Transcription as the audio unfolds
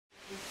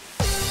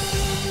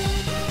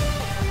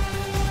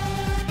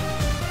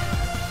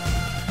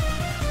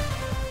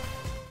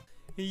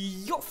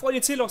Jo,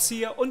 Freunde, Zelos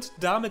hier und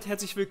damit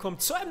herzlich willkommen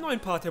zu einem neuen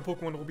Part der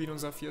Pokémon Rubin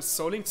Saphir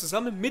Soullink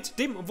zusammen mit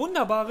dem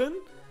wunderbaren...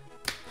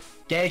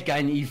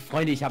 Geldgeilen EvE,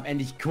 Freunde, ich habe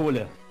endlich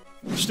Kohle.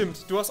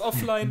 Stimmt, du hast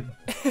offline...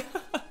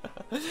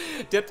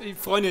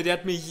 Freunde, der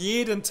hat mir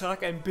jeden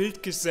Tag ein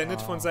Bild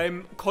gesendet von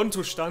seinem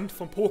Kontostand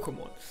von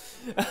Pokémon.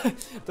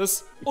 Das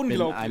ist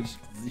unglaublich.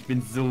 Ich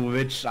bin so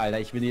rich, Alter.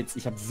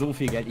 Ich habe so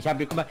viel Geld. Ich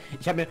habe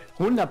mir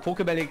 100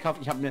 Pokébälle gekauft,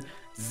 ich habe mir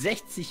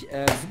 60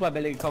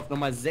 Superbälle gekauft,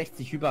 nochmal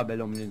 60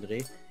 Hyperbälle um den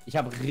Dreh. Ich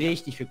habe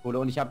richtig viel Kohle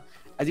und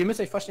also ihr müsst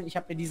euch vorstellen, ich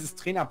habe mir dieses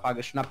Trainerpaar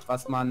geschnappt,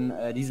 was man,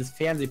 dieses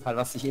Fernsehpaar,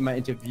 was sich immer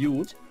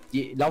interviewt.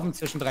 Die laufen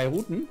zwischen 3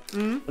 Routen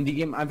und die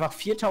geben einfach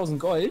 4000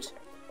 Gold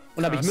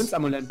und habe ich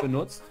Münzamulett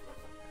benutzt.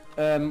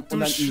 Und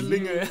dann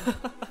Schlinge.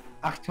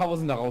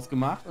 8000 daraus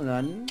gemacht und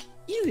dann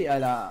easy,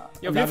 Alter.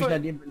 Ja, und da habe ich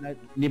dann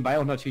nebenbei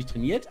auch natürlich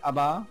trainiert,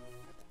 aber...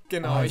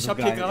 Genau, ich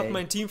habe hier gerade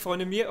mein Team,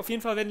 Freunde. Mir auf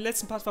jeden Fall, wer den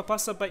letzten Part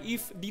verpasst hat, bei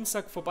EvE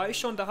Dienstag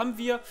vorbeischauen. Da haben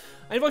wir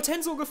ein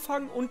Voltenso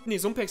gefangen und, ne,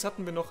 Sumpex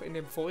hatten wir noch in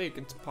dem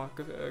vorigen Part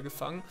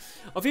gefangen.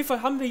 Auf jeden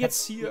Fall haben wir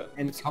jetzt hier...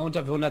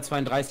 Encounter für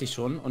 132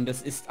 schon und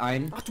das ist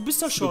ein... Ach, du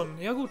bist da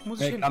schon. Ja gut, muss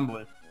ich hin.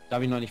 Gumball.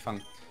 Darf ich noch nicht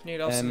fangen. Nee,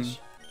 darfst nicht.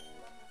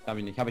 Darf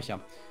ich nicht, habe ich ja.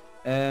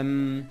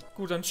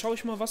 Gut, dann schaue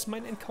ich mal, was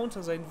mein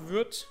Encounter sein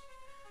wird.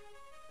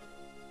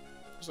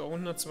 So,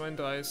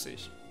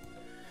 132.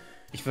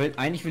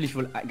 Eigentlich will ich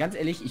wohl, ganz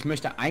ehrlich, ich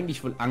möchte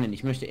eigentlich wohl angeln.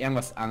 Ich möchte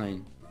irgendwas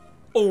angeln.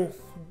 Oh,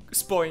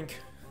 Spoink.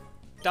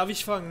 Darf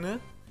ich fangen, ne?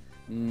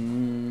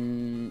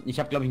 Ich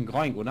habe, glaube ich, einen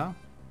Groink, oder?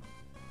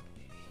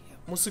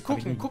 Musst du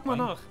gucken, guck mal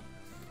nach.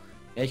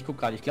 Ja, ich guck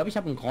gerade. Ich glaube, ich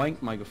habe einen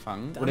Groink mal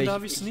gefangen. Dann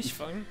darf ich es nicht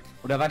fangen.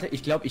 Oder warte,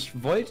 ich glaube, ich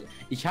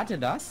hatte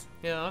das.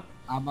 Ja.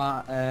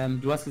 Aber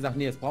du hast gesagt,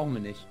 nee, das brauchen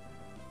wir nicht.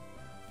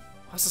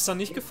 Hast du es dann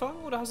nicht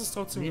gefangen oder hast du es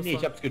trotzdem gefangen? Nee,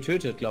 ich habe es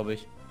getötet, glaube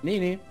ich.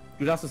 Nee,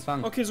 du darfst es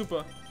fangen. Okay,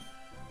 super.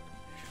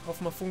 Ich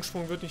hoffe mal,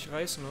 Funksprung wird nicht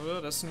reißen,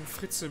 oder? Das ist ein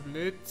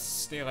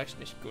Fritzeblitz. Nee, reicht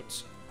nicht.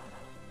 Gut.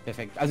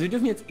 Perfekt. Also wir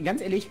dürfen jetzt,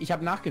 ganz ehrlich, ich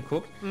habe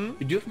nachgeguckt.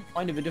 Wir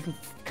dürfen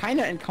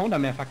keine Encounter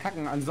mehr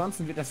verkacken.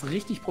 Ansonsten wird das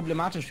richtig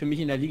problematisch für mich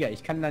in der Liga.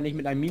 Ich kann da nicht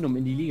mit einem Minum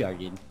in die Liga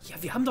gehen. Ja,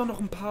 wir haben doch noch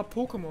ein paar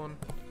Pokémon.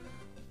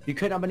 Wir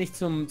können aber nicht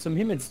zum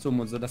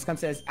Himmelsturm und so. Das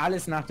kannst du erst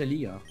alles nach der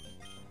Liga.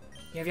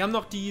 Ja, wir haben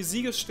noch die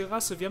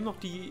Siegesstraße, wir haben noch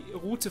die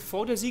Route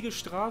vor der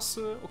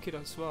Siegesstraße. Okay,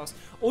 das war's.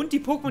 Und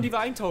die Pokémon, die wir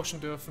eintauschen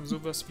dürfen.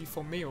 Sowas wie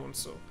Formeo und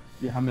so.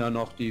 Wir haben ja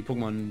noch die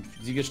Pokémon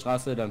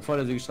Siegesstraße, dann vor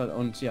der Siegesstraße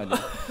und ja.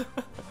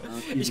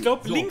 Ich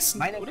glaube links...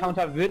 Mein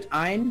Encounter wird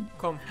ein...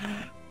 Komm.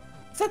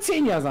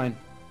 Satzenia sein.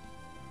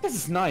 Das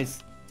ist nice.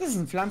 Das ist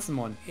ein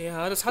Pflanzenmon.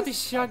 Ja, das hatte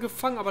ich ja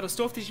gefangen, aber das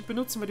durfte ich nicht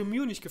benutzen, weil du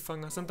Mew nicht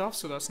gefangen hast. Dann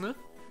darfst du das, ne?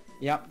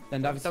 Ja,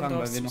 dann darf ich es fangen,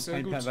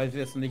 weil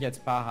wir es noch nicht als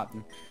Paar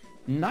hatten.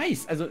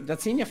 Nice. Also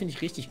Satzenia finde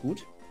ich richtig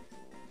gut.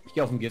 Ich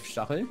gehe auf den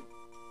Giftstachel.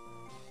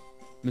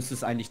 Müsste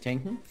es eigentlich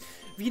tanken.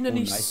 Wie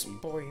nenne ich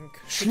Spoink?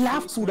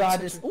 Schlafpuder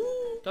ist...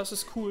 Das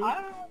ist cool. Ah,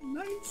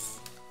 nice.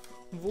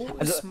 Wo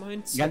ist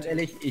mein Zettel? Ganz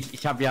ehrlich,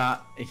 ich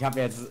habe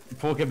jetzt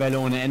Pokébälle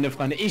ohne Ende,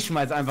 Freunde. Ich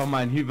schmeiß einfach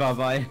mal einen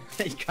Hyperball.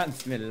 Ich kann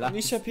es mir lassen.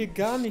 Ich habe hier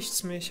gar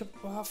nichts mehr. Ich habe...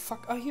 Oh,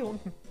 fuck. Ah, hier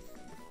unten.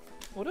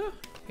 Oder?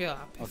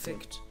 Ja,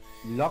 perfekt.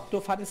 Okay.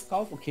 Lockdorf hat es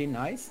drauf. Okay,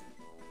 nice.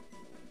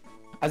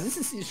 Also es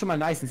ist schon mal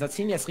nice.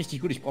 Satzenia ist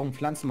richtig gut. Ich brauche einen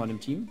Pflanzenmann im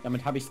Team.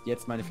 Damit habe ich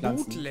jetzt meine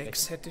Pflanzen.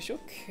 Bootlegs hätte ich,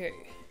 okay.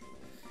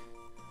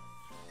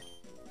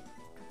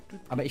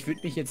 Aber ich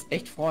würde mich jetzt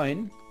echt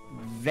freuen,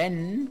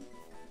 wenn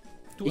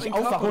du ich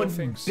aufwache und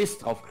einen Biss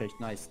drauf kriegt.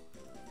 Nice.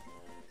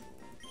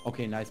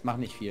 Okay, nice. Mach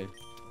nicht viel.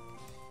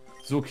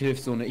 So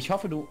Killzone. Ich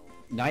hoffe, du...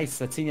 Nice.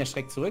 Satzenia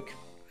schreckt zurück.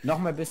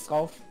 Nochmal Biss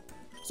drauf.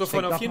 So,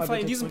 Freunde, auf jeden Fall,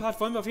 in diesem Part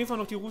wollen wir auf jeden Fall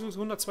noch die Route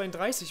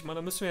 132 machen.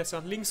 Da müssen wir jetzt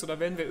nach links oder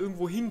werden wir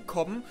irgendwo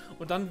hinkommen.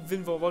 Und dann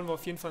wollen wir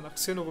auf jeden Fall nach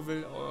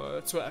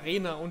Xenoroville zur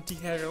Arena und die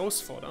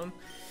herausfordern.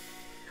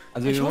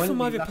 Also ich hoffe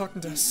mal, wir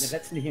packen das. Der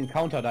letztliche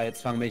Encounter da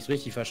jetzt fangen, wenn ich es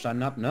richtig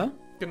verstanden habe, ne?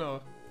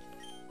 Genau.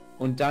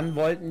 Und dann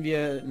wollten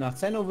wir nach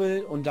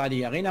Xenoroville und da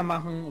die Arena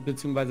machen,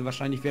 beziehungsweise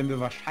werden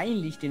wir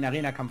den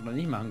Arena-Kampf noch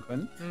nicht machen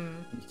können.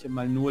 Ich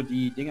mal nur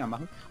die Dinger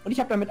machen. Und ich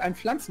habe damit einen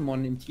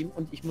Pflanzenmon im Team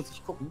und ich muss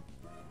nicht gucken.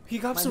 Hier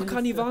gab es noch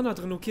Carnivana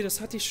drin, okay,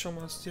 das hatte ich schon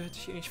mal. Die hätte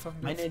ich eh nicht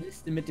fangen dürfen.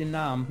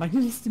 Meine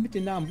Liste mit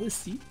den Namen. Wo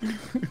ist die?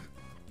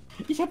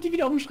 Ich habe die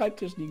wieder auf dem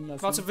Schreibtisch liegen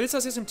lassen. Warte, willst du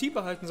das jetzt im Team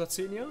behalten,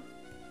 Satzenia?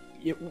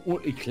 Ja,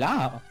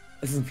 klar.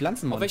 Es ist ein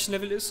Pflanzenmon. Auf welchem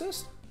Level ist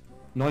es?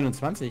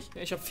 29.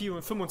 Ja, ich habe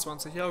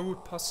 25. Ja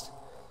gut, passt.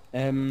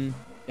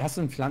 Hast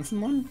du einen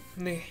Pflanzenmon?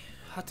 Nee,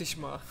 hatte ich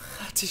mal.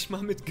 Hatte ich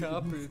mal mit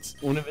Kapels.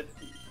 Ohne Witz.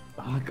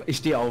 Oh, ich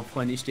stehe auf,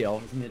 Freunde, ich stehe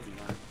auf. Ist mir jetzt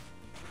egal.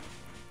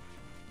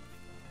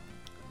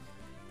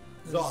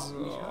 So.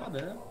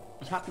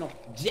 Ich habe noch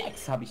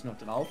Jax habe ich noch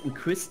drauf und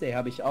Quiz Day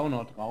habe ich auch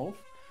noch drauf.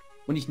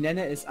 Und ich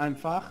nenne es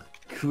einfach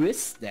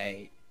Quiz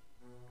Day.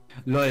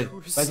 Lol,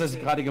 weißt du, was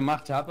ich gerade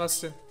gemacht habe?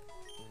 Was denn?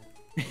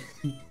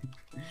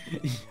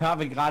 Ich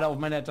habe gerade auf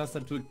meiner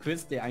Tastatur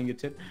Quiz Day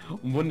eingetippt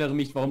und wundere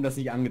mich, warum das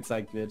nicht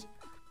angezeigt wird.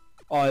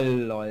 Oh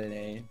lol,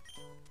 ey.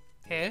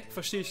 Hä?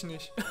 Verstehe ich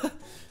nicht.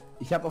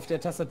 Ich habe auf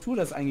der Tastatur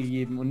das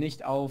eingegeben und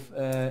nicht auf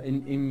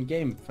im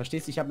Game.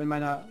 Verstehst du? Ich habe in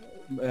meiner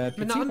mit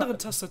einer anderen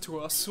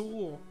Tastatur. Ach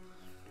so.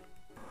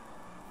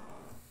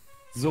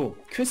 So,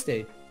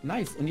 Quizday.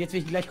 Nice. Und jetzt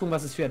will ich gleich gucken,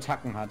 was es für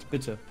Attacken hat.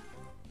 Bitte.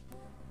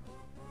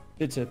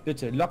 Bitte,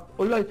 bitte. Lock.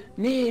 Oh lol.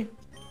 Nee.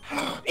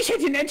 Ich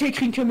hätte den Entei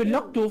kriegen können mit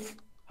Lockduft.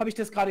 Habe ich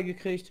das gerade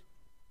gekriegt.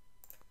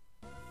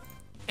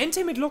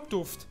 Entei mit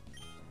Lockduft?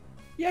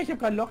 Ja, ich habe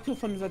gerade Lockduft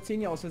von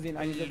Sarzenia aus Versehen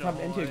eingesetzt.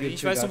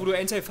 Ich weiß noch, wo du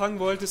Entei fangen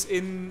wolltest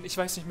in... Ich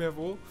weiß nicht mehr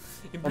wo.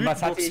 Und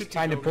was hatte ich?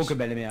 Keine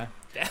Pokebälle mehr.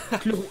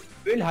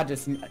 Öl hat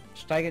es.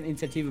 Steigernde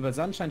Initiative über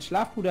Sonnenschein,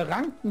 Schlafpuder,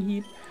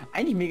 Rankenhieb.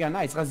 Eigentlich mega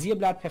nice.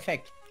 Rasierblatt,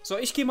 perfekt. So,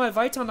 ich gehe mal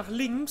weiter nach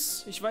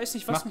links. Ich weiß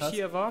nicht, was mich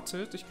hier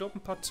erwartet. Ich glaube,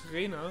 ein paar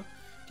Trainer.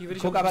 Die will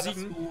ich guck aber, dass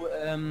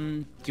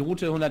du die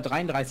Route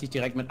 133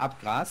 direkt mit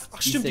abgrast.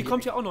 Ach stimmt, die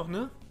kommt ja auch noch,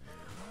 ne?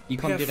 Die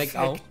kommt direkt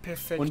auch.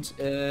 Perfekt. Und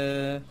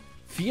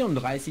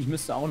 34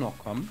 müsste auch noch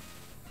kommen.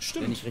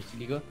 Stimmt. Wenn ich richtig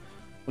liege.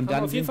 Und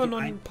dann auf jeden Fall noch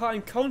ein paar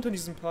Encounter in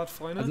diesem Part,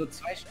 Freunde. Also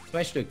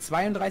zwei Stück.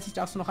 32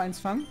 darfst du noch eins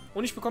fangen.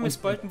 Und ich bekomme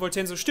jetzt bald einen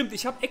Voltenso. Stimmt,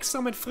 ich habe extra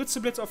mein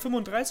Fritzeblitz auf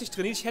 35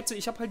 trainiert.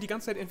 Ich habe halt die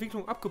ganze Zeit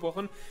Entwicklung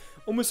abgebrochen,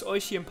 um es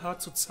euch hier im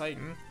Part zu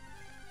zeigen.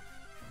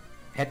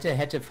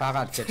 Hätte,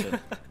 Fahrradkette.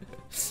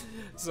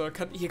 So,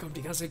 hier kommt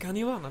die ganze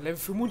Karnivana. Level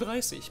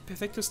 35.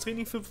 Perfektes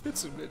Training für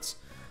Fritzeblitz.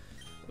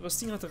 Das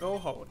Ding hat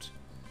Rauhaut.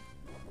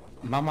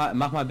 Mach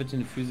mal bitte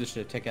eine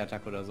physische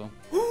Tech-Attack oder so.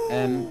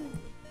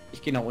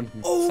 Ich gehe nach unten.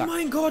 Oh Zack.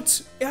 Mein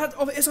Gott! Er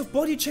ist auf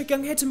Bodycheck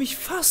gegangen, hätte mich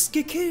fast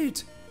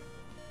gekillt.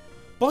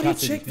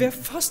 Bodycheck wäre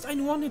fast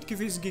ein One-Hit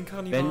gewesen gegen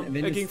Karnivan.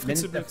 Gegen Wenn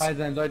es der Fall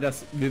sein soll,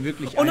 dass wir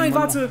wirklich... Oh nein,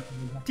 warte!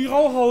 Die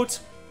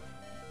Rauhaut!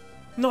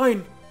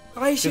 Nein!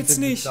 Reicht jetzt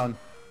nicht!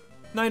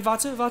 Nein,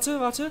 warte!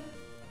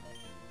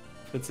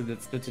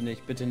 Fritzeblitz, bitte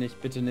nicht, bitte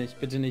nicht, bitte nicht,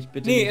 bitte nicht,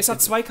 bitte nicht. Nee, es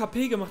hat 2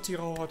 KP gemacht, die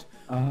Rauhaut.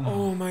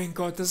 Oh mein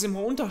Gott, das ist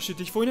immer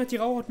unterschiedlich. Vorhin hat die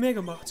Rauhaut mehr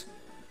gemacht.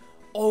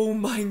 Oh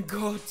mein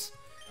Gott.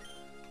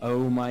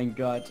 Oh mein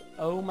Gott,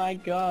 oh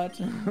mein Gott.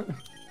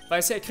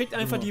 Weißt du, er kriegt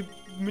einfach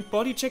mit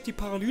Bodycheck die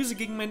Paralyse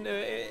gegen mein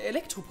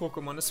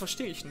Elektro-Pokémon. Das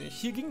verstehe ich nicht.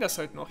 Hier ging das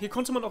halt noch. Hier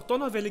konnte man auch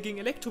Donnerwelle gegen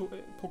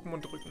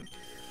Elektro-Pokémon drücken.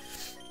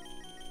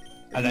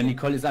 Alter,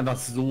 Nicole ist einfach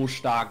so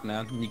stark,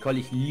 ne? Nicole,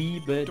 ich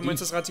liebe Du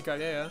meinst das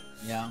Radikal, ja.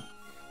 Ja.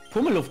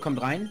 Pummeluft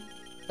kommt rein.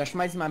 Da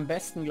schmeißen wir am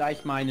besten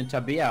gleich mal eine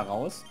Tabea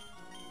raus.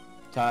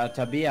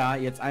 Tabea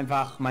jetzt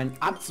einfach mein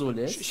Absol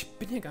ist. Ich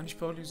bin ja gar nicht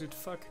paralysiert,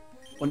 fuck.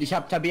 Und ich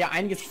habe Tabea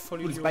einiges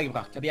Cooles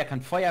beigebracht. Tabea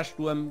kann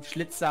Feuersturm,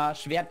 Schlitzer,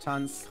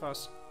 Schwerttanz.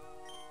 Krass.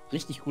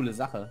 Richtig coole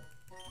Sache.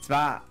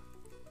 Zwar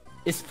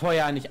ist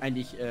Feuer nicht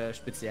eigentlich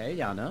speziell,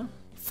 ja, ne?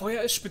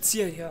 Feuer ist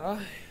speziell, ja.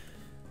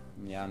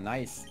 Ja,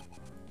 nice.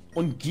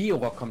 Und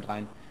Georock kommt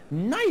rein.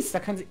 Nice, da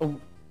kann sie... Oh,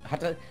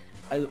 hat er...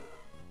 Also...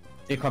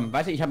 Ja, komm,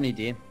 warte, ich habe eine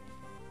Idee.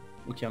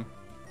 Okay.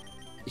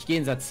 Ich gehe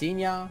in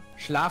Sarzenia,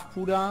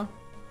 Schlafpuder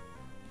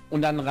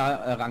und dann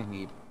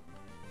Rankenhieb.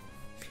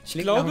 Ich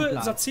glaube,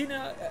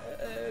 Sarzenia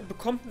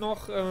bekommt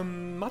noch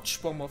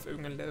Matschbombe auf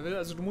irgendeinem Level.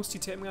 Also du musst die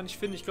TM gar nicht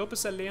finden. Ich glaube,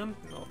 es erlernt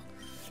noch.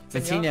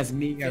 Sarzenia ist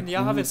mega cool.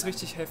 Ja, wird es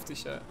richtig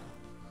heftig, ja.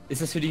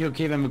 Ist das für dich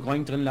okay, wenn wir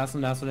Groink drin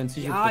lassen? Da hast du dein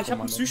Psycho-Pokémon. Ja, ich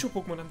habe ein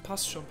Psycho-Pokémon, dann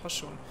passt schon.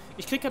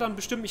 Ich krieg ja dann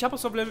bestimmt... Ich habe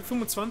es auf Level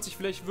 25,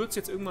 vielleicht wird es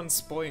jetzt irgendwann ein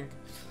Spoink.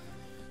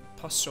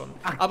 Passt schon.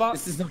 Ach, aber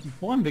ist das noch die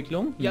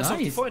Vorentwicklung? Ja, nice. Ist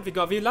noch die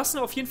Vorentwicklung. Wir lassen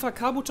auf jeden Fall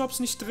Carbotops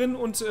nicht drin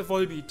und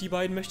Volbeat. Die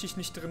beiden möchte ich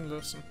nicht drin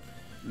lassen.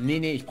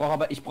 Nee, ich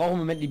brauche im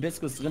Moment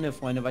Libiscus drinne,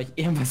 Freunde, weil ich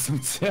irgendwas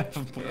zum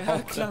Surfen brauche. Ja,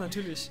 klar,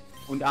 natürlich.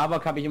 Und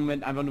Arbok habe ich im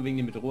Moment einfach nur wegen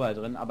dem Bedroher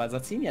drin, aber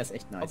Sarzenia ist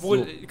echt nice. Obwohl,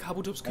 so.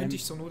 Carbotops könnte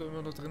ich so nur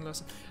immer noch drin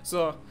lassen.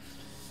 So.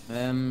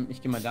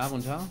 Ich gehe mal da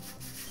runter.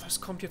 Was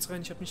kommt jetzt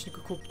rein? Ich habe nicht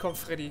geguckt. Komm,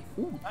 Freddy.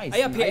 Nice. Ah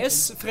ja,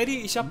 PS, Freddy,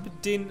 ich habe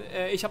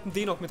einen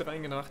D noch mit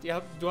reingebracht.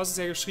 Du hast es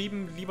ja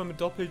geschrieben, lieber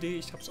mit Doppel-D.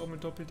 Ich habe es auch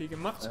mit Doppel-D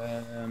gemacht.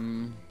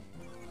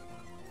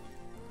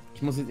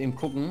 Ich muss jetzt eben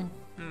gucken.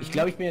 Ich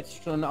glaube, ich bin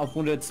jetzt schon auf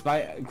Runde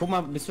 2. Guck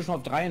mal, bist du schon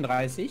auf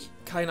 33?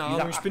 Keine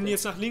Ahnung, ich bin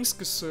jetzt nach links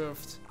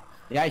gesurft.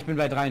 Ja, ich bin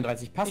bei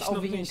 33. Pass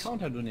auf, welchen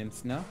Encounter du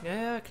nimmst, ne?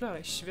 Ja, klar,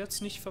 ich werde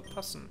es nicht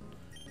verpassen.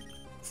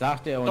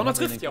 Sagt er. Donner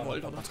trifft, jawohl,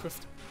 Donner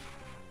trifft.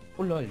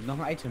 Oh lol, noch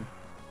ein Item.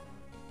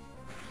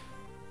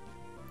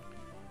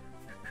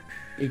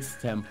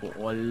 X-Tempo,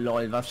 oh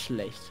lol, was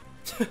schlecht.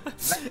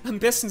 Am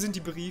besten sind die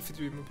Briefe,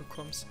 die du immer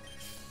bekommst.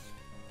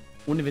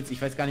 Ohne Witz,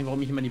 ich weiß gar nicht,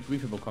 warum ich immer die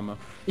Briefe bekomme.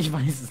 Ich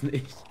weiß es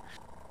nicht.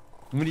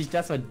 Womit ich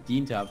das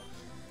verdient habe.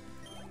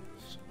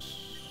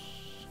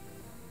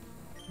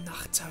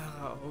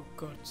 Nachtara, oh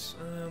Gott.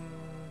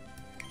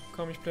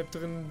 Komm, ich bleib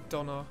drin,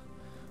 Donner.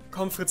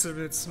 Komm,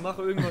 Fritzelwitz, mach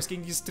irgendwas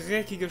gegen dieses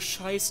dreckige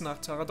Scheiß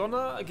Nachtara.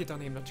 Donner geht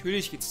daneben,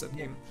 natürlich geht's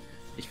daneben.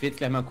 Ich will jetzt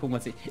gleich mal gucken,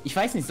 was ich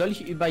weiß nicht, soll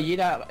ich bei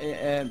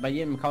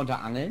jedem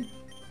Encounter angeln?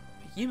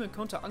 Bei jedem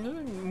Encounter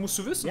angeln? Musst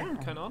du wissen, ja.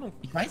 Keine Ahnung.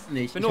 Ich weiß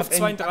nicht. Wenn du auf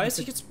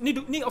 32 jetzt...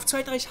 Nee, auf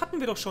 32 hatten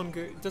wir doch schon...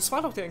 Das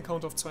war doch der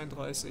Encounter auf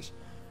 32.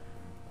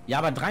 Ja,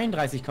 aber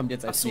 33 kommt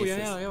jetzt als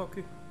nächstes. Ja,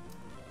 okay.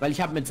 Weil ich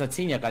habe mit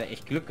Sarzenia gerade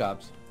echt Glück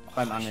gehabt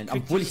beim Angeln.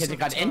 Obwohl ich hätte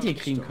gerade Entei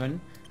kriegen können.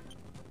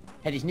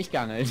 Hätte ich nicht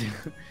geangelt.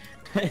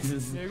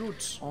 Ja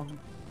gut.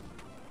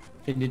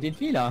 Finde den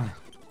Fehler.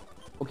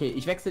 Okay,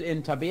 ich wechsle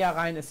in Tabea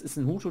rein. Es ist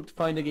ein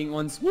Hutut-Freunde gegen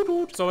uns.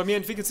 Hutut. So, bei mir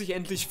entwickelt sich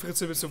endlich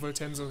Fritze bis zu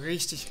Voltenso.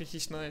 Richtig,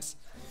 richtig nice.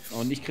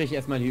 Und ich kriege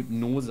erstmal die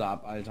Hypnose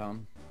ab, Alter.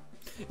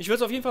 Ich würde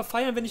es auf jeden Fall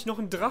feiern, wenn ich noch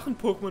einen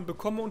Drachen-Pokémon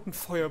bekomme und ein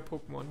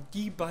Feuer-Pokémon.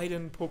 Die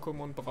beiden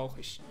Pokémon brauche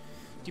ich.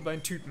 Die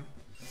beiden Typen.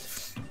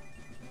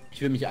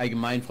 Ich würde mich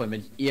allgemein freuen,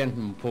 wenn ich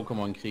irgendein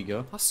Pokémon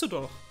kriege. Hast du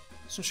doch.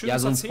 Das ist ein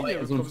schönes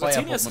Azalea. So ein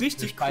Azalea ist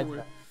richtig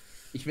cool.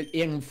 Ich will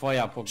irgendein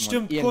Feuer-Pokémon.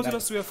 Stimmt, Kurse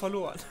hast du ja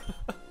verloren.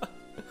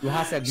 Du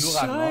hast ja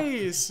Glurak noch.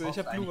 Scheiße, ich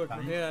hab Glurak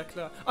noch. Ja,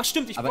 klar. Ach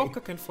stimmt, ich brauche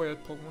gar kein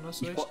Feuer-Pokémon,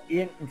 hast du recht. Ich brauche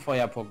irgendein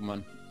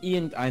Feuer-Pokémon.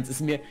 Irgendeins.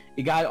 Ist mir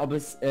egal, ob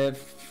es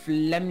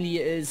Flamly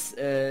ist,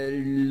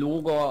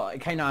 Logor,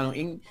 keine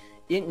Ahnung,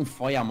 irgendein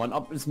Feuermon.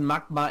 Ob es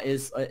Magma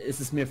ist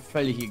es mir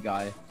völlig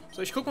egal.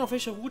 So, ich gucke mal, auf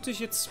welcher Route ich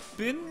jetzt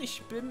bin.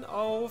 Ich bin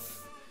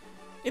auf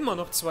immer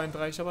noch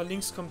 32, aber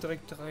links kommt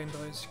direkt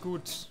 33.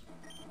 Gut.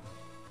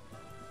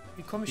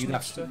 Wie komme ich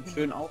jetzt dahin?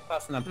 Schön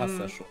aufpassen, dann passt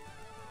das schon.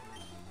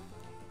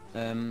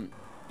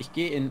 Ich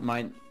gehe in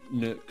meine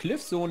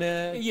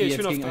Cliff-Zone. Hier, ich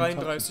bin auf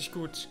 33,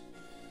 gut.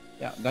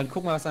 Ja, dann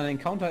gucken wir, was ein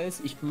Encounter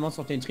ist. Ich muss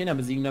noch den Trainer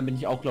besiegen, dann bin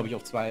ich auch, glaube ich,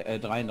 auf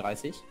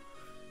 33.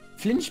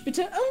 Flinch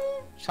bitte.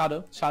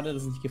 Schade, dass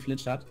es nicht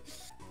geflincht hat.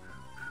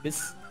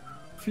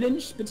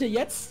 Flinch bitte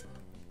jetzt.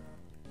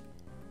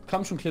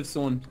 Komm schon,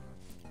 Cliff-Zone.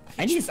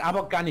 Eigentlich ist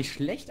Arbok gar nicht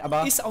schlecht,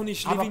 aber... Ist auch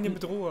nicht schlecht wegen dem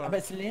Bedroher. Aber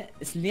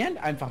es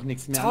lernt einfach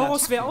nichts mehr.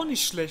 Tauros wäre auch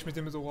nicht schlecht mit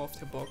dem Bedroher auf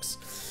der Box.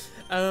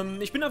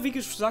 Ich bin auch wie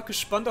gesagt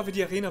gespannt, ob wir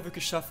die Arena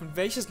wirklich schaffen.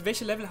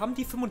 Welche Level haben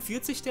die?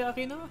 45 der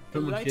Arena?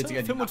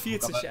 45,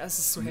 45, ja, es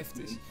ist so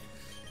heftig.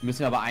 Müssen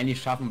wir aber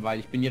eigentlich schaffen, weil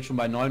ich bin jetzt schon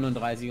bei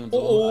 39 und so.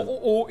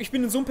 Oh, ich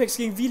bin in Sumpex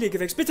gegen Wile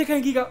gewechselt. Bitte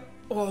kein Giga...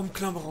 Oh,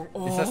 Umklammerung.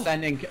 Oh.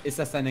 Ist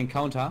das dein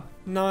Encounter?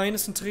 Nein,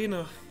 ist ein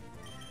Trainer.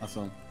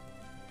 Achso.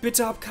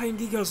 Bitte hab keinen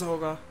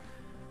Gigasauger.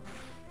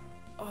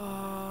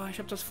 Oh, ich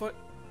hab das voll...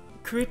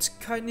 Crit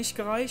nicht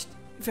gereicht.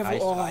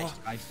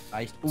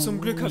 Reicht. Zum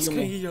Glück hat's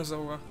keinen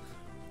Gigasauger.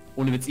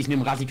 Ohne Witz, ich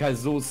nehme Radikal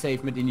so safe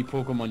mit in die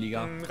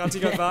Pokémon-Liga.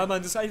 Radikal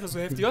Walband ist einfach so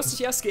heftig. Du hast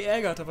dich erst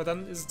geärgert, aber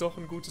dann ist es doch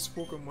ein gutes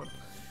Pokémon.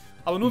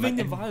 Aber nur wegen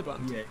dem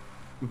Walband.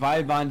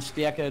 Walband,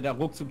 Stärke, der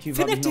Ruckzuck-Tief.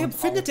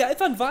 Findet der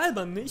einfach ein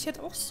Walband, ne? Ich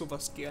hätte auch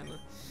sowas gerne.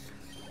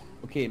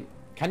 Okay,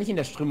 kann ich in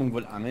der Strömung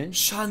wohl angeln?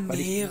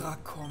 Chanera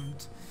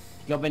kommt.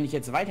 Ich glaube, wenn ich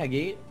jetzt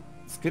weitergehe,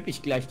 skippe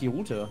ich gleich die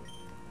Route.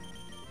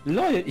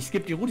 LOL, ich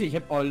skippe die Route,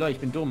 ich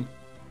bin dumm.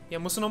 Ja,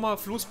 musst du nochmal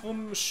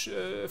Floßbrumm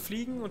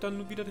fliegen und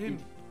dann wieder hin.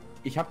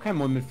 Ich habe keinen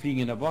Mon mit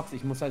Fliegen in der Box,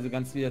 ich muss also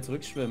ganz wieder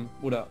zurückschwimmen.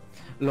 Oder,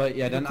 LOL,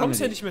 ja, dann du kommst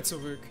ja nicht mehr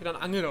zurück, dann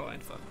angel doch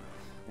einfach.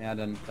 Ja,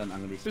 dann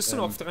angel ich. Bist du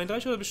noch auf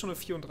 33 oder bist du noch auf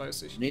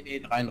 34? Nee,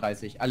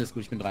 33, alles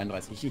gut, ich bin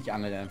 33, ich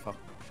angel einfach.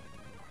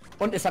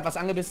 Und es hat was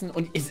angebissen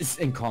und es ist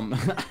entkommen.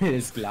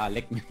 Alles klar,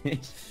 leck mich.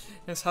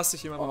 Das hasse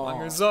ich immer beim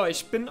Angeln. So,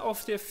 ich bin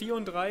auf der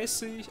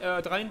 33.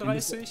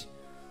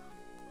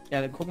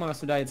 Ja, dann guck mal,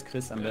 was du da jetzt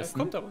kriegst am besten.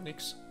 Kommt aber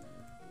nichts.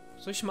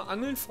 Soll ich mal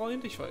angeln,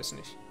 Freund? Ich weiß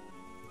nicht.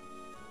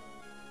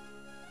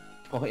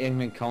 Ich brauche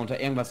irgendeinen Encounter,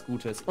 irgendwas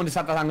Gutes. Und es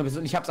hat was angebissen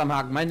und ich hab's am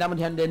Haken. Meine Damen und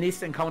Herren, der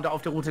nächste Encounter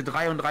auf der Route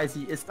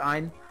 33 ist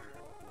ein...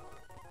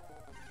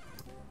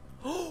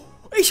 Oh,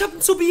 ich hab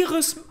einen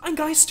Zubiris, ein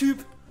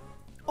Geisttyp.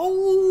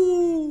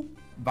 Oh!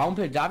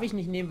 Waumpel darf ich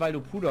nicht nehmen, weil du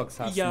Pudox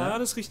hast, ja, ne?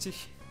 das ist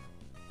richtig.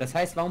 Das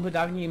heißt, Waumpel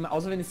darf ich nicht nehmen,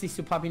 außer wenn es sich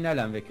zu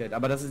Papinella entwickelt.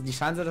 Aber das ist die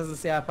Chance, dass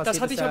es ja passiert.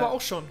 Das hatte ich aber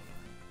auch schon.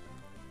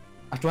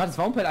 Ach, du hattest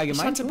Waumpel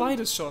allgemein? Ich hatte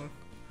beides schon.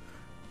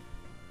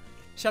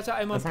 Ich hatte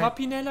einmal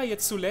Papinella,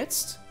 jetzt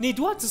zuletzt. Nee,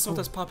 du hattest doch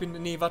das Papinella.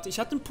 Nee, warte, ich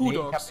hatte einen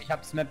Pudox. Nee, ich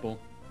hab Smeppo.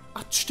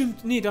 Ach,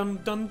 stimmt. Nee,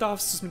 dann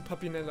darfst du es mit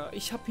Papinella.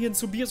 Ich habe hier einen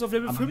Zubiris auf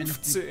Level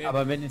 15.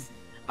 Aber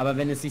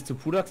wenn es sich zu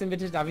Pudox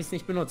entwickelt, darf ich es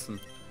nicht benutzen.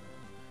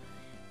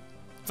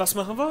 Was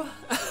machen wir?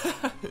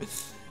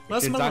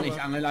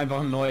 Ich angel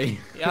einfach neu.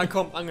 Ja,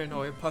 komm, angel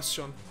neu, passt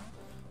schon.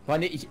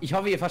 Freunde, ich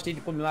hoffe, ihr versteht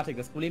die Problematik.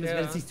 Das Problem ist,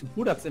 wenn es sich zu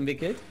Pudox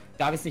entwickelt,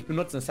 darf ich es nicht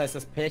benutzen. Das heißt,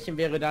 das Pärchen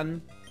wäre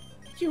dann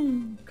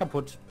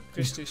kaputt.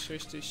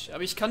 Richtig.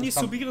 Aber ich kann die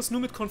Subiris nur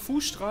mit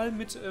Konfusstrahl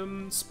mit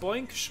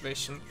Spoink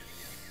schwächen.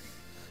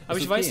 Aber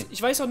ich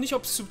weiß auch nicht,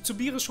 ob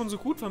Subiris schon so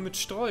gut war mit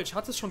Strolch.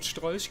 Hat es schon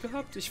Strolch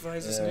gehabt? Ich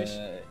weiß es nicht.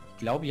 Ich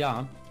glaube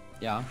ja.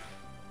 Ja.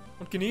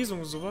 Und Genesung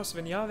und sowas?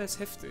 Wenn ja, wäre es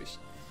heftig.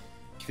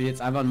 Ich will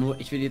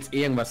jetzt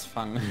irgendwas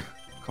fangen.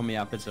 Komm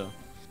her, bitte.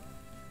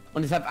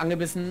 Und es hat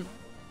angebissen.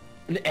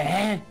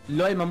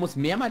 Lol, man muss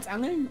mehrmals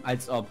angeln?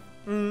 Als ob.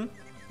 Man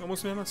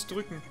muss mehrmals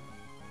drücken.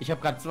 Ich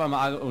habe gerade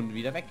zweimal und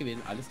wieder weg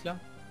gewesen. Alles klar.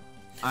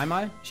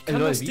 Einmal. Ich kann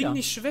das Ding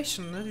nicht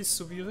schwächen, ne, dieses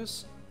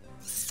Subiris.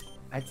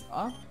 Als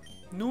ob?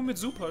 Nur mit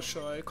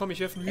Superschall. Komm, ich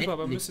werfe einen Hyper,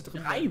 aber müsste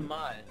drin sein.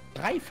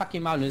 Drei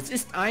fucking Mal. Und es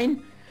ist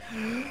ein...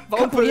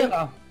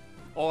 Capoeira.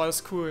 Oh,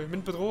 das ist cool.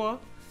 Mit Bedroher?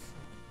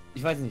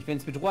 Ich weiß nicht. Wenn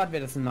es Bedroher hat,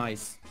 wäre das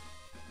nice.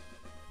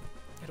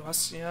 Ja, du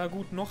hast... Ja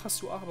gut, noch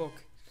hast du Arbok.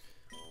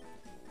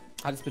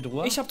 Hat es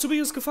Bedroher? Ich habe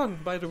Subiris gefangen,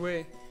 by the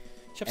way.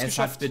 Ich hab's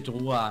geschafft. Es hat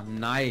Bedroher.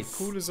 Nice.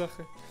 Coole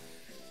Sache.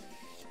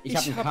 Ich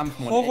habe einen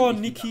Kampfmod. Horror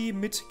Niki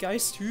mit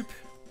Geisttyp.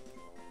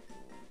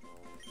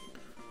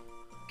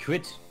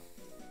 Quit.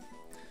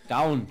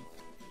 Down.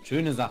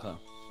 Schöne Sache.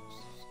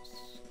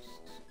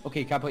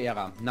 Okay,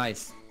 Capoeira.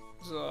 Nice.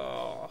 So,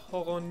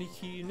 Horror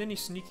Niki. Nenn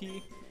ich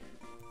Niki.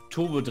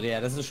 Turbodreher,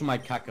 das ist schon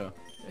mal kacke.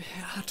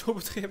 Ja,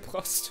 Turbodreher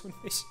brauchst du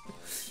nicht.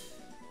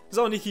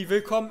 So, Niki,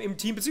 willkommen im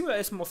Team, beziehungsweise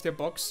erstmal auf der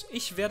Box.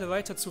 Ich werde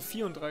weiter zu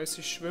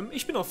 34 schwimmen.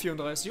 Ich bin auf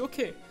 34,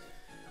 okay.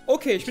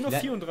 Okay, ich bin auf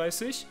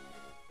 34.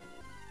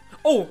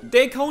 Oh,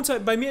 der Encounter,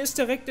 bei mir ist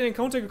direkt der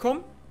Encounter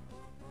gekommen.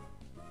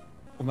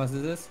 Und was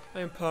ist es?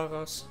 Ein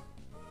Paras.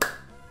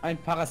 Ein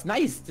Paras,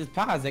 nice, das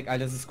Parasek,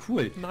 Alter, das ist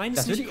cool. Nein,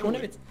 das ist nicht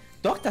cool.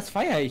 Doch, das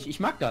feiere ich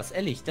mag das,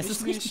 ehrlich, das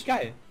ist richtig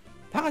geil.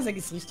 Parasek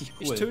ist richtig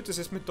cool. Ich töte es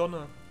jetzt mit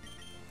Donner.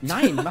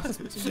 Nein, mach es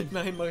bitte nicht.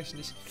 Nein, mach ich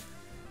nicht.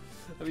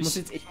 Aber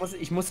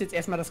ich muss jetzt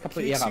erstmal das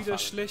Capoeira fahren. wieder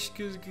schlecht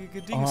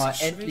gedingst. Oh,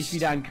 endlich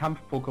wieder ein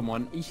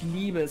Kampf-Pokémon. Ich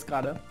liebe es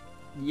gerade.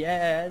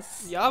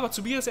 Yes. Ja, aber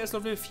Tobias ist erst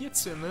auf Level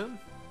 14, ne?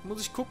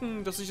 Muss ich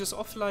gucken, dass ich das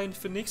offline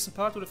für den nächsten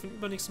Part oder für den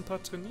übernächsten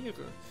Part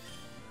trainiere.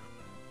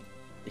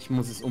 Ich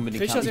muss es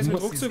unbedingt haben. Ich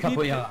muss dieses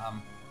Capoeira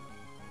haben.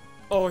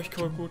 Oh, ich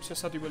komme gut.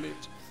 Das hat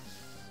überlebt.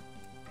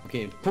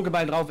 Okay,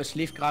 Pokéball drauf. Es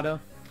schläft gerade.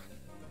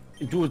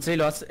 Du,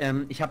 Zelos,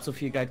 ich habe so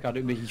viel Geld gerade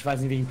übrig. Ich weiß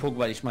nicht, welchen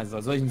Pokéball ich schmeißen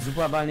soll. Soll ich einen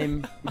Superball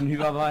nehmen? Einen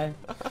Hyperball?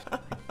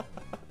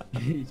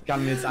 Ich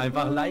kann mir es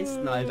einfach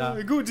leisten,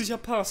 Alter. Gut, ich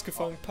habe Pass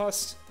gefangen.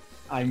 Passt.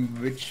 I'm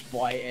rich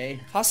boy, ey.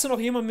 Hast du noch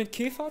jemanden mit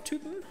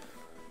Käfertypen?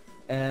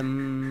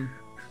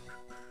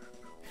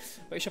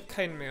 Ich habe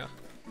keinen mehr.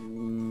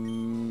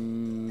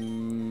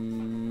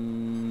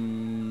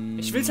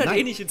 Ich will es halt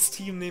eh nicht ins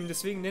Team nehmen,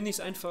 deswegen nenne ich es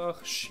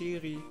einfach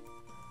Sherry.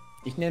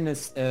 Ich nenne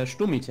es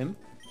Stummitim.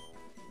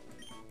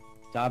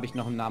 Da habe ich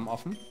noch einen Namen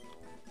offen.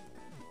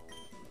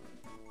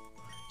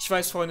 Ich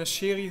weiß, Freunde,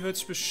 Sherry hört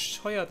sich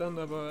bescheuert an,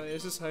 aber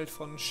es ist halt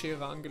von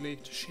Schere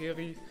angelegt.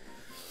 Sherry.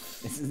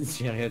 Es ist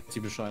Sherry, hört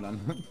sich bescheuert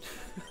an.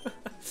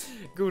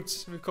 Gut,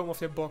 willkommen auf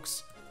der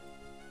Box.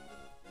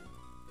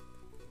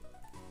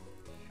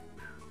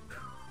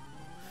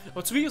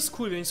 Aber Zwie ist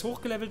cool, wenn ich es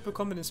hochgelevelt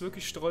bekomme, wenn es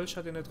wirklich Strolch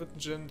hat in der 3.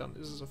 Gen, dann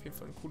ist es auf jeden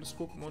Fall ein cooles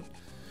Pokémon.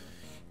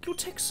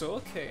 Glutexo,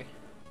 okay.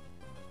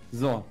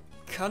 So.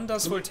 Kann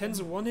das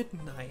Voltense One-Hit?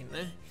 Nein,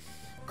 ne?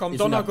 Komm,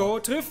 Donner Go,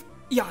 trifft.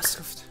 Ja, es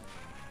trifft.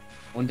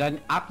 Und dann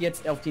ab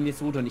jetzt auf die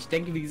nächste Route. Und ich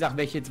denke, wie gesagt,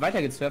 wäre ich jetzt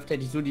weiter gesurft,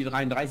 hätte ich so die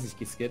 33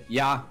 geskippt.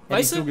 Ja,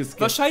 weißt du, so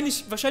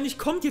wahrscheinlich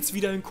kommt jetzt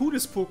wieder ein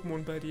cooles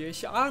Pokémon bei dir.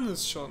 Ich ahne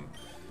es schon.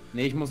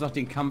 Ne, ich muss noch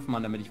den Kampf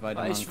machen, damit ich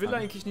weitermachen kann. Ich will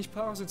eigentlich nicht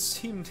Paras ins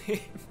Team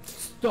nehmen.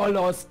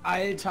 Stolos,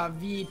 Alter,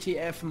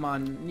 WTF,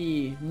 Mann.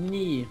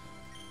 Nie.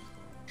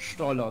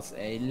 Stolos,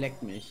 ey,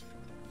 leck mich.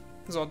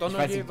 So,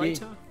 Donner, geh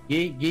weiter.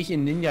 Geh ich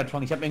in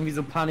Ninjatron. Ich habe irgendwie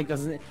so Panik,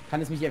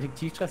 kann es mich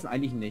effektiv treffen?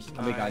 Eigentlich nicht,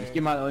 aber egal. Ich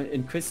gehe mal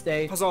in Quiz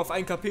Day. Pass auf,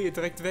 1 KP,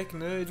 direkt weg,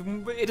 ne?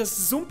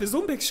 Das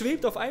Sumpex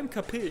schwebt auf einem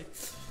KP.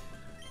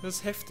 Das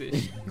ist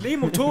heftig.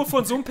 Leben und Tod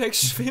von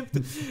Sumpex schwebt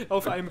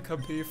auf einem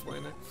KP,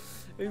 Freunde.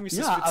 Irgendwie ist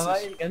das witzig. Aber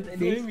ganz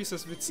ehrlich, irgendwie ist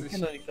das witzig. Ich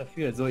kann doch nichts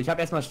dafür. So, ich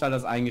habe erstmal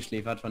Stalos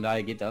eingeschläfert, von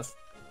daher geht das.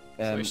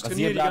 So, ich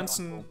trainiere die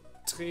ganzen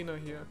Trainer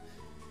hier.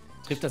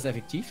 Trifft das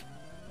effektiv?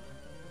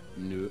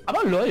 Nö.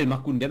 Aber lol,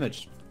 macht guten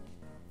Damage.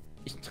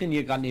 Ich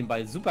trainiere gerade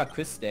nebenbei Super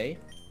Quiz Day.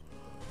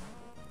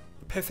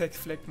 Perfekt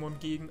Fleckmon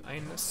gegen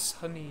einen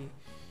Sunny.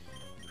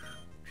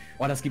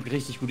 Oh, das gibt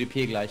richtig gute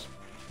EP gleich.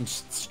 Ein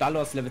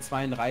Stalos Level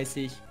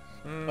 32.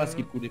 Das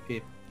gibt gute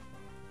EP.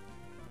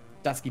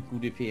 Das gibt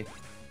gute EP.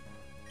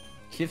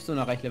 Cliffstone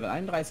erreicht Level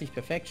 31.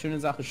 Perfekt. Schöne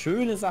Sache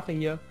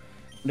hier.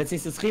 Und jetzt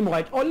nächstes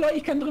Remoraid. Oh Leute,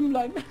 ich kann drin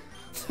bleiben.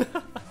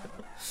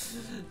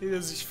 Wie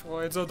der sich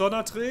freut. So,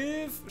 Donner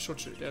trifft.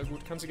 Schutzschild. Ja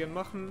gut, kannst du gerne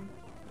machen.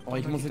 Oh,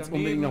 ich muss jetzt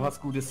unbedingt noch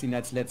was Gutes ziehen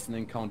als letzten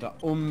Encounter.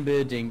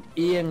 Unbedingt.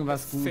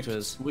 Irgendwas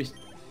Gutes.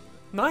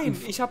 Nein,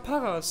 ich hab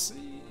Paras.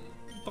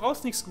 Du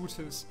brauchst nichts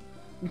Gutes.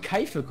 Ein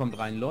Keifel kommt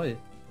rein, lol.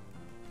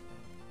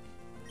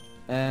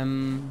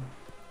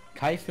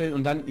 Keifel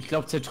und dann, ich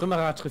glaube,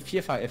 Zertrümmerer trifft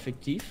 4-fach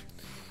effektiv.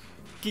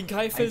 Gegen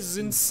Keifel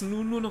sind es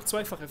nur noch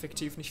 2-fach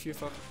effektiv, nicht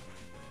 4-fach.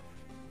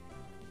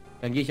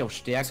 Dann gehe ich auf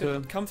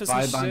Stärke. Kampf ist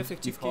nicht sehr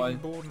effektiv gegen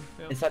Boden.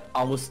 Ja. Es hat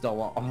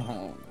Ausdauer.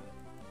 Oh.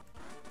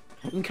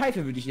 Einen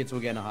Keifel würde ich jetzt so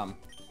gerne haben.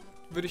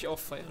 Würde ich auch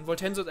feiern.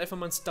 Voltense hat einfach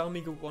mal ein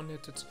Starmie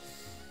gewonnen-hittet.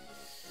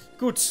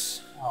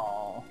 Gut.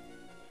 Oh.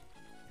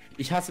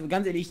 Ich hasse,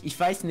 ganz ehrlich, ich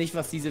weiß nicht,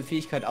 was diese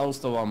Fähigkeit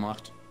Ausdauer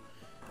macht.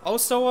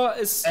 Ausdauer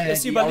ist...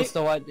 die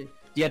Ausdauer,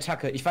 die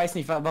Attacke. Ich weiß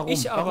nicht, warum.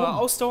 Aber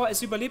Ausdauer,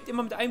 es überlebt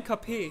immer mit einem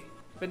KP.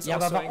 Wenn es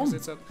Ausdauer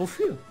eingesetzt hat.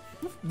 Wofür?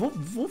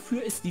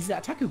 Wofür ist diese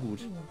Attacke gut?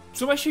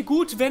 Zum Beispiel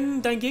gut,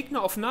 wenn dein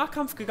Gegner auf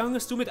Nahkampf gegangen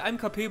ist, du mit einem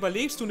KP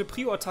überlebst, du eine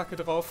Prio-Attacke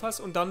drauf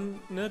hast und dann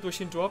durch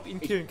den Drop ihn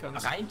killen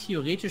kannst. Rein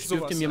theoretisch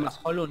dürfte mir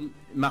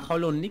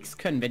Macholo nix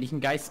können, wenn ich ein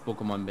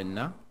Geist-Pokémon bin,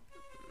 ne?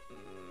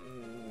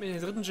 In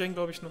der 3. Gen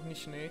glaube ich noch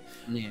nicht, nee.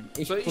 Nee,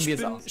 ich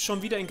bin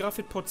schon wieder in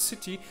Graphitport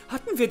City.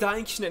 Hatten wir da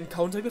eigentlich einen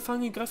Encounter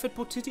gefangen in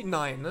Graphitport City?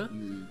 Nein, ne?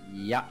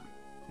 Ja.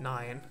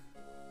 Nein.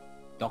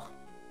 Doch.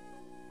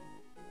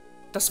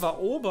 Das war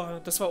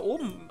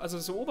oben, also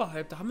so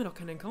oberhalb, da haben wir noch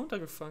keinen Encounter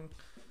gefangen.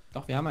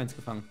 Doch, wir haben eins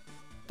gefangen.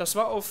 Das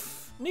war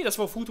auf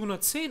Route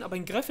 110, aber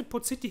in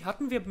Graphitport City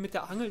hatten wir mit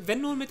der Angel,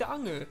 wenn nur mit der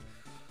Angel.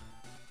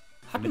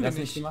 Hatten wir das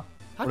nicht. Gemacht?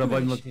 Oder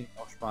wollten wir uns den nicht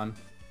aufsparen?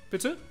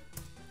 Bitte?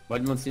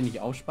 Wollten wir uns den nicht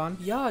aufsparen?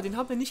 Ja, den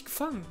haben wir nicht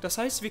gefangen. Das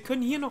heißt, wir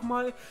können hier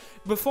nochmal,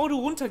 bevor du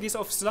runtergehst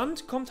aufs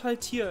Land, kommt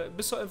halt hier,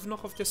 bist du einfach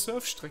noch auf der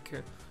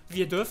Surfstrecke.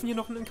 Wir dürfen hier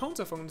noch einen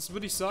Encounter fangen. Das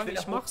würde ich sagen,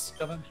 ich mach's.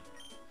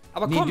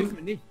 Aber nee, komm. dürfen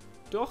wir nicht.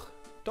 Doch,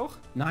 doch.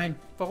 Nein.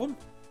 Warum?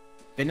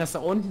 Wenn das da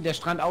unten, der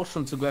Strand auch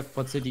schon zu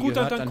Graphport City Gut,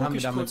 gehört, dann haben wir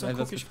ich damit kurz, dann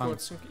etwas guck ich gefangen.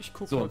 kurz. Ich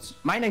guck So, kurz.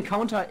 mein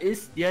Encounter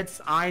ist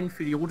jetzt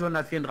für die Route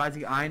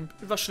 134 ein.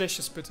 Was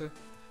Schlechtes, bitte.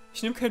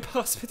 Ich nehme kein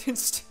Pass mit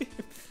ins Team.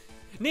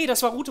 Nee,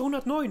 das war Route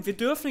 109. Wir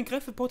dürfen den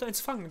Graphport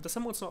 1 fangen. Das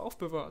haben wir uns noch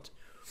aufbewahrt.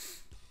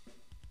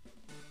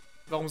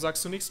 Warum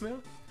sagst du nichts mehr?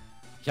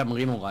 Ich habe einen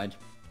Remo-Ride.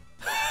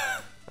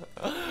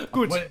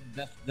 Gut. Obwohl,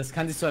 das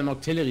kann sich zu einem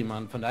Octillery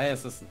machen, von daher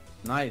ist das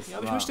nice. Ja,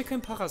 aber ich möchte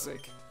keinen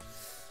Parasek.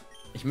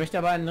 Ich möchte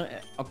aber einen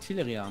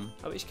Octillery haben.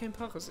 Aber ich keinen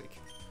Parasek.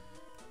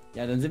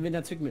 Ja, dann sind wir in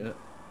der Zwickmühle.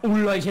 Oh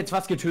Leute, ich hätte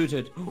was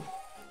getötet.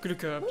 Glück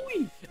gehabt.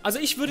 Ui. Also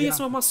ich würde jetzt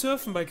noch mal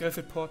surfen bei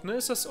Graphport, ne?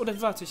 Ist das...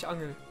 Oder warte, ich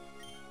angel.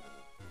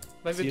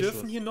 Weil wir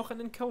dürfen hier noch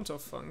einen Encounter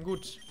fangen.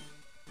 Gut.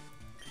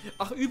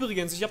 Ach,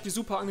 übrigens, ich habe die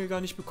Superangel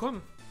gar nicht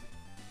bekommen.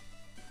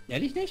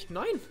 Ehrlich nicht?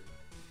 Nein.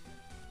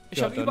 Ich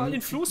Ja, habe überall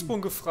den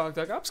Floßbogen gefragt,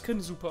 da gab es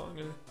keine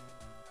Superangel.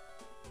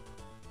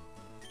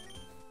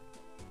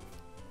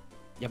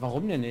 Ja,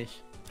 warum denn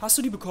nicht? Hast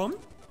du die bekommen?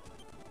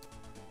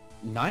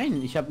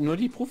 Nein, ich habe nur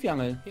die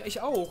Profiangel. Ja, ich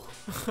auch.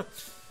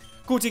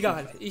 Gut,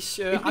 egal.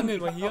 Ich angel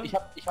mal hier.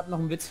 Ich hab noch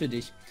einen Witz für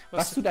dich. Was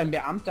Was tut ein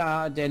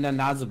Beamter, der in der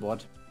Nase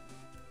bohrt?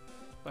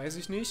 Weiß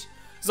ich nicht.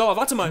 So,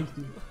 warte mal.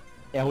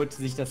 Er holt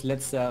sich das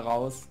letzte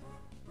heraus.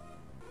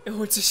 Er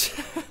holt sich...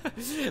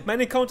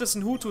 Mein Account ist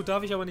ein Hutu,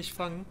 darf ich aber nicht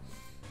fangen.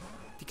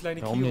 Die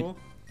kleine Warum Kiro.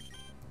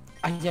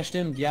 Ach ja,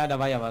 stimmt. Ja, da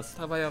war ja was.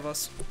 Da war ja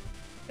was.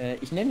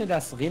 Ich nenne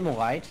das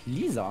Remo-Ride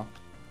Lisa.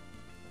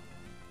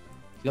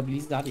 Ich glaube,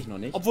 Lisa hatte ich noch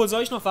nicht. Obwohl,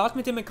 soll ich noch warten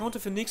mit dem Account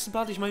für den nächsten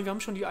Part? Ich meine, wir haben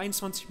schon die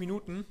 21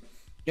 Minuten.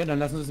 Ja, dann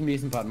lassen wir es im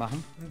nächsten Part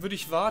machen. Dann würde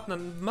ich warten.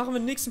 Dann machen wir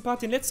im nächsten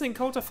Part den letzten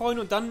Encounter,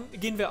 Freunde. Und dann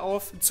gehen wir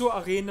auf zur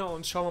Arena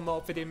und schauen wir mal,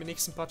 ob wir den im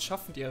nächsten Part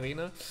schaffen, die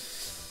Arena.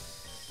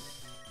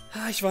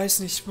 Ah, ich weiß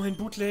nicht. Mein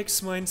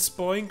Bootlegs, mein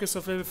Spoink ist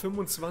auf Level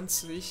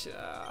 25.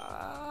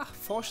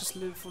 Forsch ist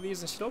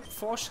verlesen. Ich glaube,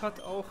 Forsch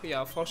hat auch.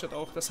 Ja, Forsch hat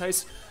auch. Das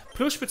heißt,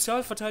 plus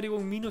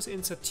Spezialverteidigung, minus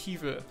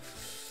Initiative.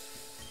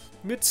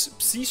 Mit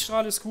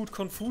Psy-Strahl ist gut,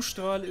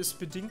 Konfusstrahl ist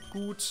bedingt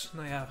gut.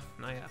 Naja.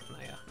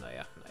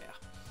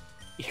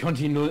 Ich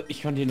konnte ihn nur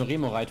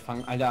Remo-Ride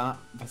fangen. Alter,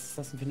 was ist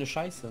das denn für eine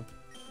Scheiße?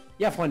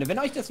 Ja, Freunde, wenn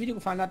euch das Video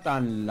gefallen hat,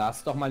 dann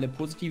lasst doch mal eine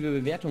positive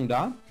Bewertung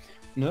da.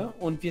 Ne?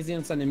 Und wir sehen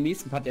uns dann im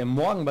nächsten Part, der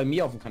morgen bei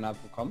mir auf dem Kanal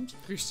bekommt.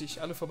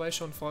 Richtig, alle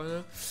vorbeischauen,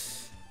 Freunde.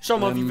 Schau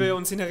mal, wie wir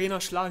uns in der Arena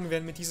schlagen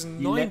werden mit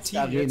diesen neuen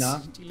Teams.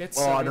 Die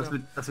letzte Arena.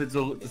 Das wird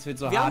so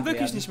hart. Wir haben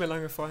wirklich nicht mehr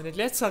lange, Freunde. Die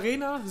letzte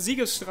Arena,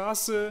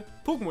 Siegesstraße,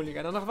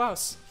 Pokémon-Liga. Danach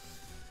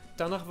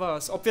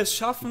war's. Ob wir es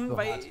schaffen, So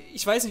weil hart.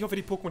 ich weiß nicht, ob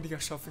wir die Pokémon-Liga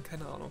schaffen.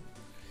 Keine Ahnung.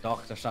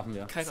 Doch, das schaffen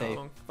wir. Keine Safe.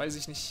 Ahnung. Weiß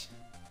ich nicht.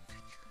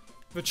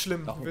 Wird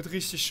schlimm. Doch. Wird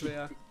richtig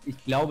schwer. Ich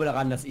glaube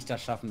daran, dass ich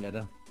das schaffen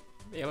werde.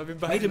 Ja, aber wir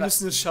beide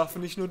müssen es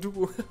schaffen, nicht nur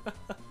du.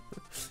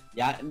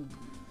 Ja,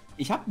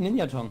 ich habe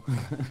Ninjaton.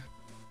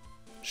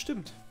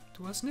 Stimmt.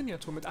 Du hast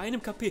Ninjato mit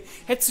einem KP.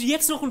 Hättest du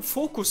jetzt noch einen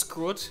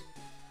Fokusgurt?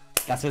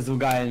 Das wäre so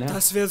geil, ne?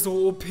 Das wäre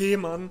so OP,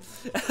 Mann.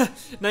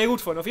 Na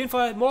gut, Freunde. Auf jeden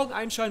Fall morgen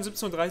einschalten,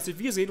 17:30 Uhr.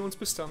 Wir sehen uns.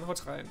 Bis dann.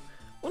 Haut rein.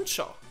 Und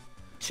ciao.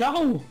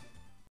 Ciao!